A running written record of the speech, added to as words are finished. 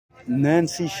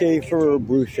Nancy Schaefer or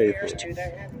Bruce Schaefer.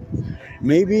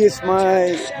 Maybe it's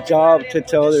my job to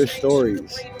tell their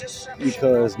stories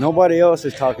because nobody else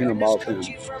is talking about them.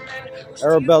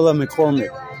 Arabella McCormick,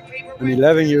 an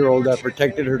 11-year-old that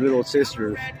protected her little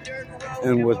sisters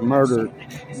and was murdered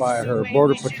by her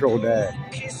Border Patrol dad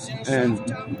and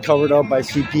covered up by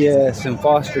CPS and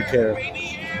foster care.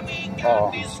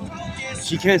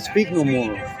 She can't speak no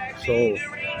more, so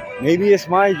maybe it's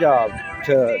my job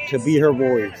to be her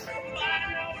voice.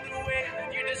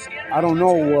 I don't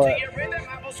know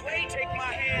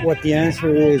what the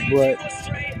answer is, but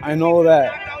I know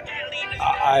that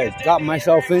I got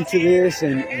myself into this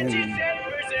and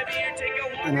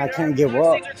I can't give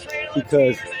up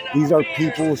because these are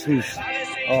people whose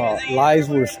lives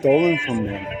were stolen from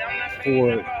them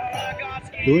for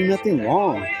doing nothing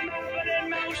wrong.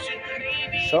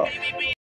 So